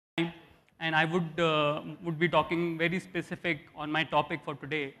and I would be talking very specific on my topic for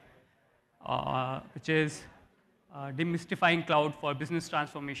today, which is demystifying cloud for business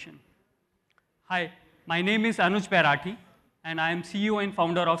transformation. Hi, my name is Anuj Bairathi, and I am CEO and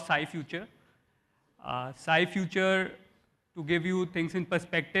founder of Cyfuture. Cyfuture, to give you things in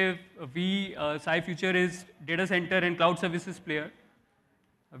perspective, Cyfuture is data center and cloud services player.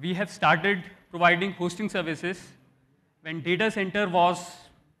 We have started providing hosting services when data center was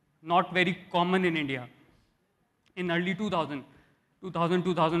not very common in India. In early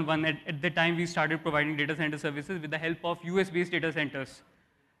 2001, at the time we started providing data center services with the help of US-based data centers,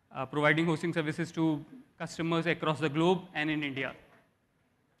 providing hosting services to customers across the globe and in India.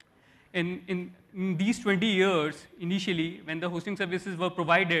 In these 20 years, initially, when the hosting services were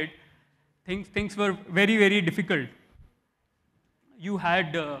provided, things were very, very difficult. You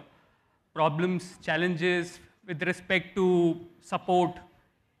had problems, challenges with respect to support,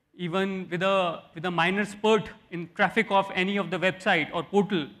 even with a minor spurt in traffic of any of the website or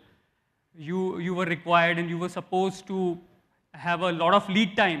portal. You were required and you were supposed to have a lot of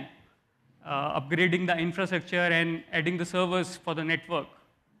lead time upgrading the infrastructure and adding the servers for the network.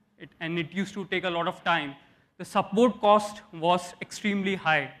 And it used to take a lot of time. The support cost was extremely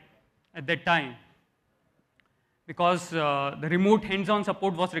high at that time, because the remote hands-on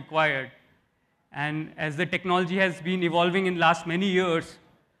support was required. And as the technology has been evolving in the last many years,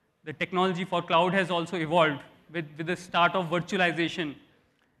 the technology for cloud has also evolved with the start of virtualization.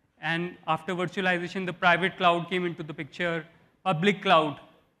 And after virtualization, the private cloud came into the picture, public cloud,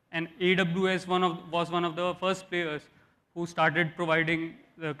 and AWS was one of the first players who started providing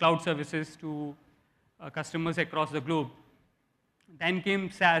the cloud services to customers across the globe. Then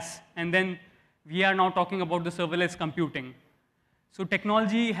came SaaS, and then we are now talking about the serverless computing. So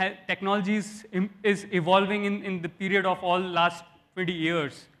technology is evolving in the period of all last 20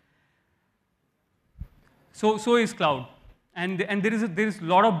 years. So is cloud. And there is a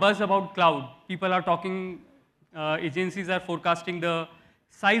lot of buzz about cloud. People are talking, agencies are forecasting the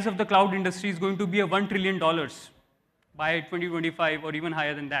size of the cloud industry is going to be $1 trillion by 2025 or even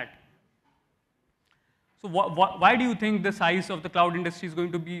higher than that. So why do you think the size of the cloud industry is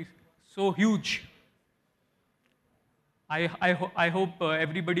going to be so huge? I hope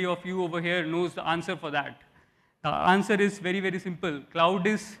everybody of you over here knows the answer for that. The answer is very, very simple. Cloud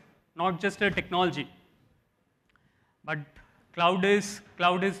is not just a technology, but cloud is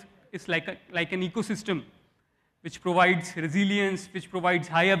like an ecosystem which provides resilience, which provides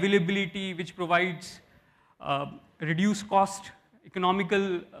high availability, which provides reduced cost,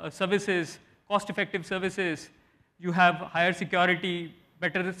 economical services, cost-effective services. You have higher security,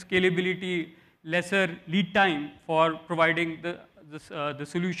 better scalability, lesser lead time for providing the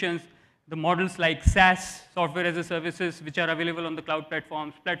solutions, the models like SaaS, software as a services, which are available on the cloud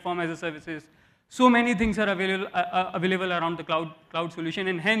platforms, platform as a services. So many things are available around the cloud solution,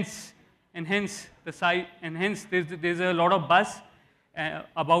 and hence there's a lot of buzz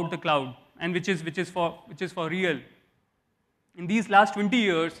about the cloud, and which is for real. In these last 20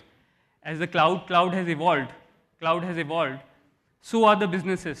 years, as the cloud has evolved, so are the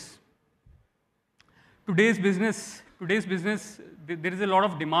businesses. Today's business, there is a lot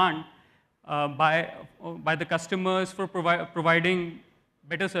of demand by the customers for providing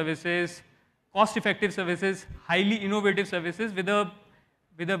better services, cost-effective services, highly innovative services with a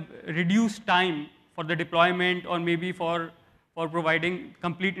reduced time for the deployment, or maybe for providing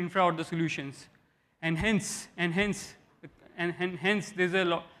complete infra or the solutions. And hence there's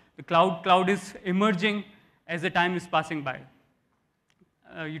the cloud is emerging as the time is passing by.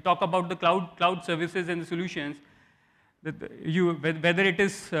 You talk about the cloud services and the solutions, whether it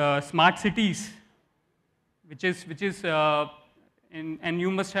is smart cities, which is and you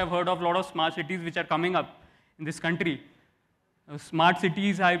must have heard of a lot of smart cities which are coming up in this country. Smart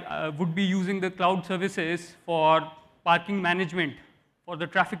cities would be using the cloud services for parking management, for the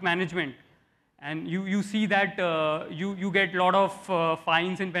traffic management. And you see that you get a lot of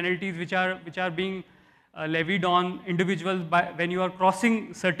fines and penalties which are being levied on individuals when you are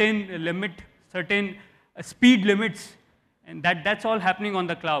crossing certain speed limits, and that's all happening on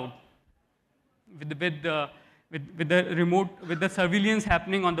the cloud. With the surveillance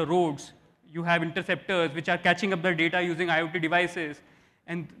happening on the roads, you have interceptors which are catching up the data using IoT devices,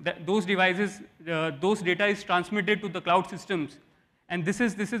 and those data is transmitted to the cloud systems. And this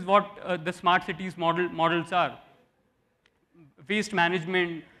is what the smart cities models are. Waste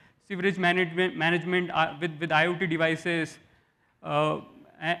management, sewerage management with IoT devices,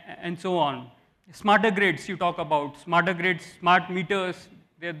 and so on. Smarter grids you talk about, smarter grids, smart meters.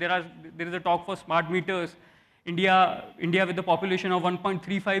 There is a talk for smart meters, India with a population of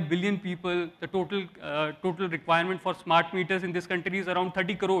 1.35 billion people, the total requirement for smart meters in this country is around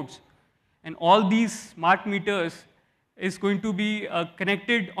 30 crores. And all these smart meters is going to be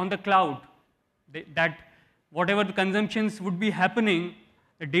connected on the cloud. That whatever the consumptions would be happening,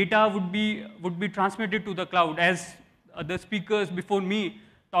 the data would be transmitted to the cloud, as the speakers before me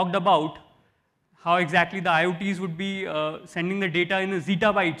talked about how exactly the IoTs would be sending the data in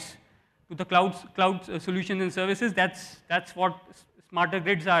zettabytes to the cloud solutions and services. That's what smarter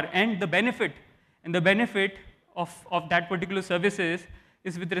grids are. And the benefit of that particular services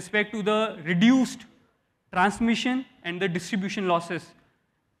is with respect to the reduced transmission and the distribution losses.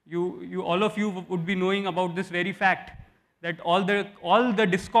 All of you would be knowing about this very fact, that all the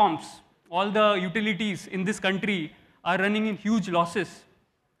discoms, all the utilities in this country are running in huge losses.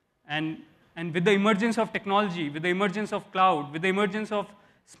 And with the emergence of technology, with the emergence of cloud, with the emergence of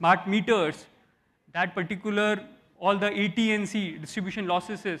smart meters, that particular, all the AT&C distribution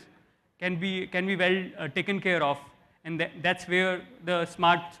losses can be well taken care of. And that's where the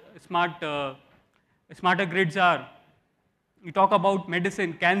smarter grids are. You talk about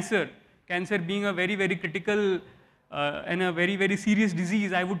medicine, cancer being a very, very critical and a very, very serious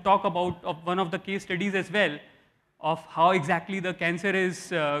disease. I would talk about one of the case studies as well, of how exactly the cancer is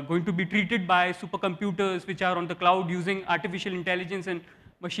going to be treated by supercomputers which are on the cloud using artificial intelligence and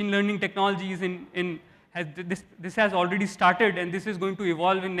machine learning technologies. This has already started, and this is going to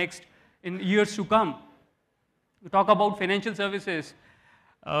evolve in years to come. We talk about financial services,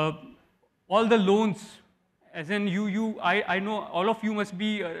 all the loans, as in I know all of you must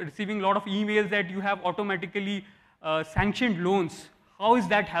be receiving a lot of emails that you have automatically sanctioned loans. How is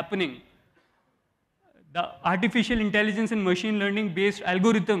that happening? The artificial intelligence and machine learning based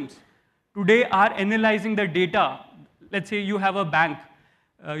algorithms today are analyzing the data. Let's say you have a bank,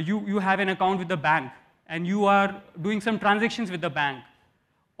 you have an account with the bank, and you are doing some transactions with the bank.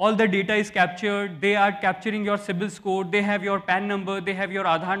 All the data is captured. They are capturing your CIBIL score. They have your PAN number. They have your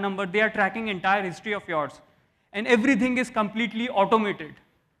Aadhaar number. They are tracking entire history of yours. And everything is completely automated.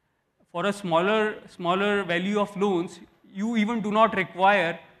 For a smaller value of loans, you even do not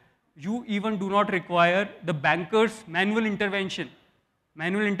require the banker's manual intervention.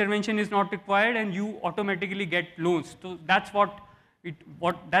 Manual intervention is not required, and you automatically get loans. So that's what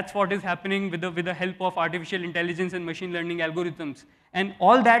is happening with the help of artificial intelligence and machine learning algorithms. And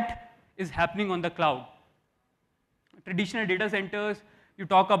all that is happening on the cloud. Traditional data centers you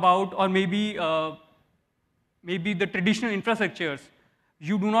talk about, or maybe the traditional infrastructures,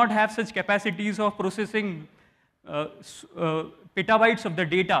 you do not have such capacities of processing petabytes of the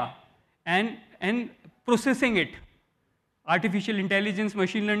data and processing it. Artificial intelligence,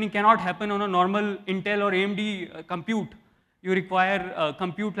 machine learning cannot happen on a normal Intel or AMD compute. You require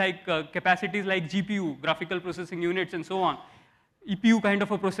compute like capacities like GPU, graphical processing units, and so on. EPU kind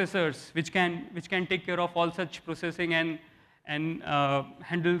of a processors which can take care of all such processing and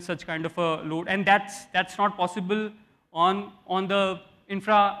handle such kind of a load. And that's not possible on the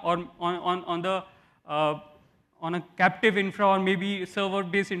infra or on a captive infra or maybe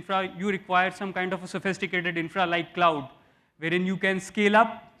server-based infra. You require some kind of a sophisticated infra like cloud, wherein you can scale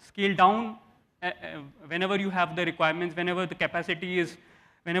up, scale down whenever you have the requirements, whenever such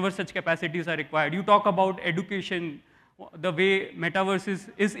capacities are required. You talk about education, the way metaverse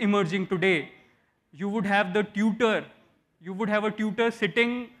is emerging today. You would have the tutor. You would have a tutor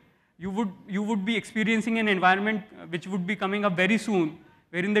sitting. You would be experiencing an environment which would be coming up very soon,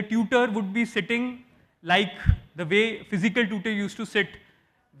 wherein the tutor would be sitting like the way physical tutor used to sit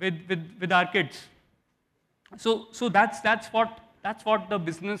with our kids. So that's what the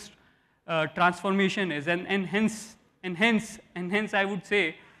business transformation is, and hence I would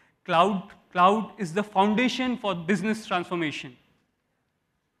say cloud is the foundation for business transformation.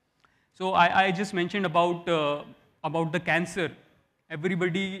 So I just mentioned about the cancer.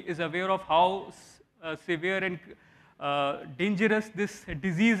 Everybody is aware of how severe and dangerous this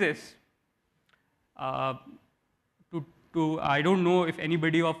disease is. I don't know if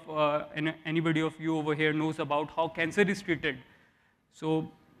anybody of you over here knows about how cancer is treated. So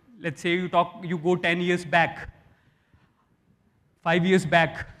let's say you go 10 years back, 5 years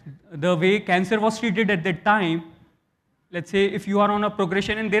back, the way cancer was treated at that time. Let's say if you are on a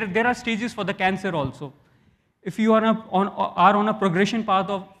progression, and there are stages for the cancer also. If you are on a progression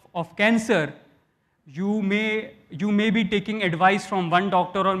path of cancer, you may be taking advice from one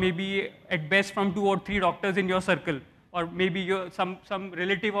doctor, or maybe at best from 2 or 3 doctors in your circle, or maybe some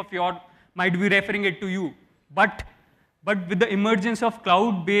relative of yours might be referring it to you. But with the emergence of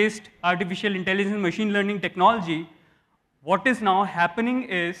cloud-based artificial intelligence machine learning technology, what is now happening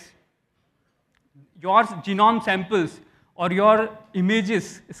is your genome samples or your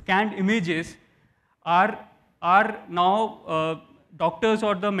images, scanned images, are now doctors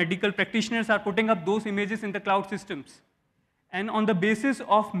or the medical practitioners are putting up those images in the cloud systems. And on the basis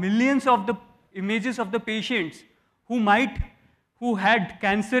of millions of the images of the patients who had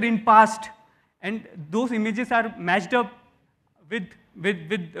cancer in past, and those images are matched up with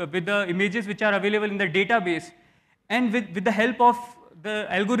the images which are available in the database, and with the help of the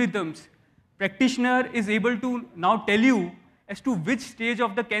algorithms, practitioner is able to now tell you as to which stage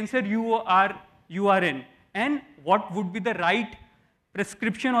of the cancer you are in, and what would be the right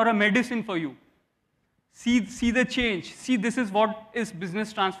prescription or a medicine for you. See the change. See, this is what is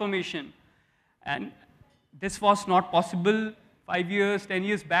business transformation. And this was not possible 5 years, 10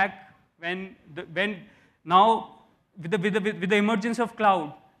 years back, when now with the emergence of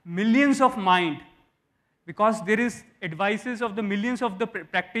cloud, millions of mind, because there is advices of the millions of the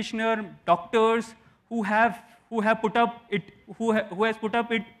practitioner, doctors who has put up it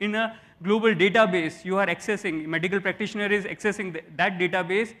in a global database. You are accessing, medical practitioner is accessing that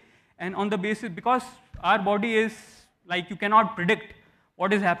database, and on the basis, because our body is like, you cannot predict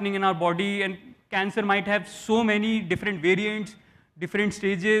what is happening in our body, and cancer might have so many different variants, different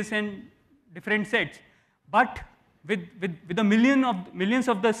stages, and different sets. But with the millions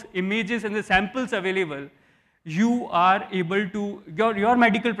of the images and the samples available, you are able to, your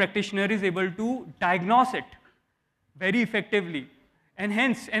medical practitioner is able to diagnose it very effectively. And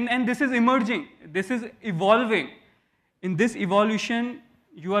hence, and this is emerging, this is evolving. In this evolution,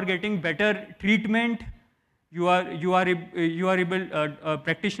 you are getting better treatment,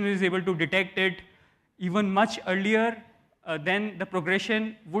 practitioner is able to detect it even much earlier than the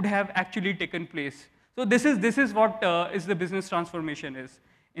progression would have actually taken place. So this is what is the business transformation is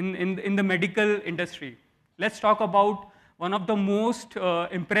in the medical industry. Let's talk about one of the most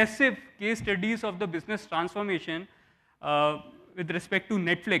impressive case studies of the business transformation with respect to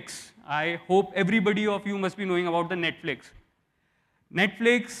Netflix. I hope everybody of you must be knowing about the Netflix.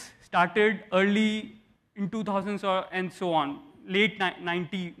 Netflix started early in 2000s and so on, late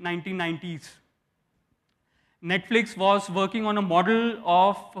 1990s. Netflix was working on a model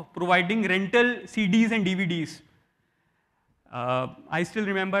of providing rental CDs and DVDs. I still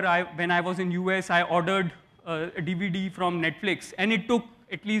remember when I was in US, I ordered a DVD from Netflix, and it took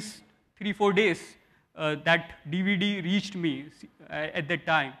at least 3-4 days that DVD reached me at that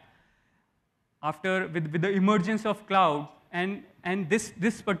time. After, with the emergence of cloud, and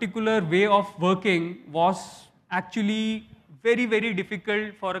this particular way of working was actually very, very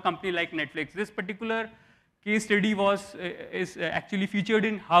difficult for a company like Netflix. This particular case study is actually featured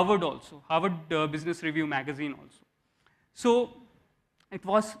in Harvard also, Harvard Business Review magazine also. So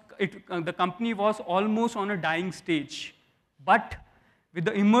the company was almost on a dying stage, but with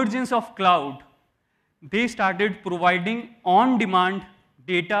the emergence of cloud, they started providing on-demand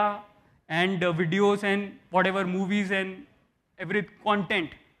data and videos and whatever movies and every content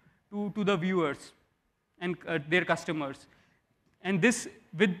to the viewers and their customers. And this,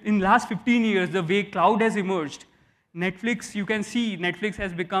 in last 15 years, the way cloud has emerged, Netflix, you can see Netflix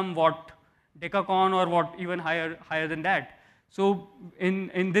has become what, Decacon or what, even higher than that. So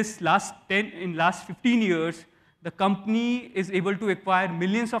in this last 15 years, the company is able to acquire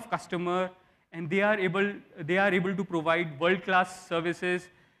millions of customers, and they are able to provide world-class services.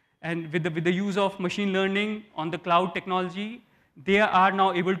 And with the use of machine learning on the cloud technology, they are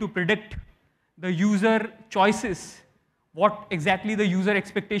now able to predict the user choices, what exactly the user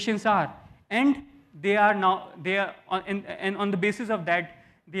expectations are, and on the basis of that,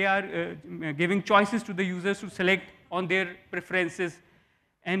 they are giving choices to the users to select on their preferences,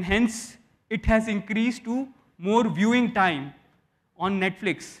 and hence it has increased to more viewing time on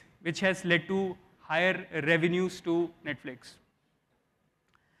Netflix, which has led to higher revenues to Netflix.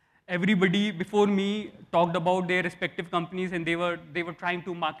 Everybody before me talked about their respective companies, and they were trying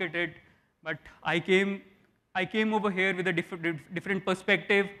to market it, but I came over here with a different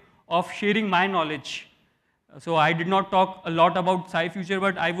perspective of sharing my knowledge. So I did not talk a lot about Cyfuture,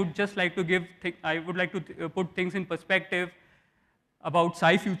 but I would just like to put things in perspective about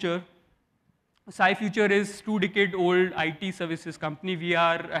Cyfuture. Cyfuture is 2-decade-old IT services company. We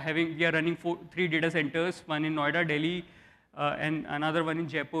are running 3 data centers, one in Noida, Delhi, and another one in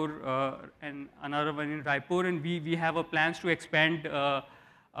Jaipur, and another one in Raipur, and we have plans to expand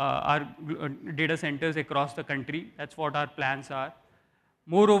our data centers across the country. That's what our plans are.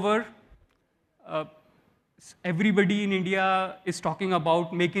 Moreover, everybody in India is talking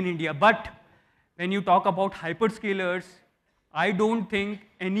about Make in India, but when you talk about hyperscalers, I don't think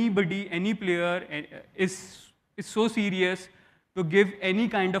any player is so serious to give any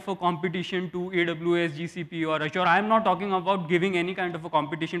kind of a competition to AWS, GCP, or Azure. I'm not talking about giving any kind of a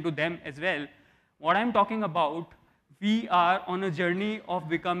competition to them as well. What I'm talking about, we are on a journey of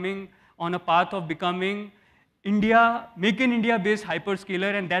becoming, on a path of becoming India, make in India-based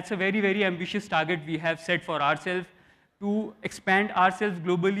hyperscaler, and that's a very, very ambitious target we have set for ourselves to expand ourselves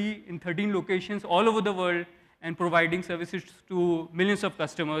globally in 13 locations all over the world and providing services to millions of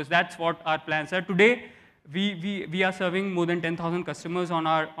customers. That's what our plans are. Today, we are serving more than 10,000 customers on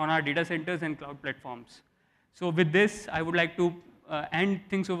our data centers and cloud platforms. So with this, I would like to end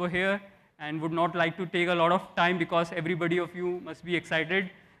things over here and would not like to take a lot of time because everybody of you must be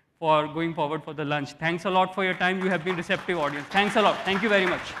excited for going forward for the lunch. Thanks a lot for your time. You have been receptive audience. Thanks a lot. Thank you very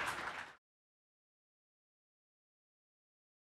much.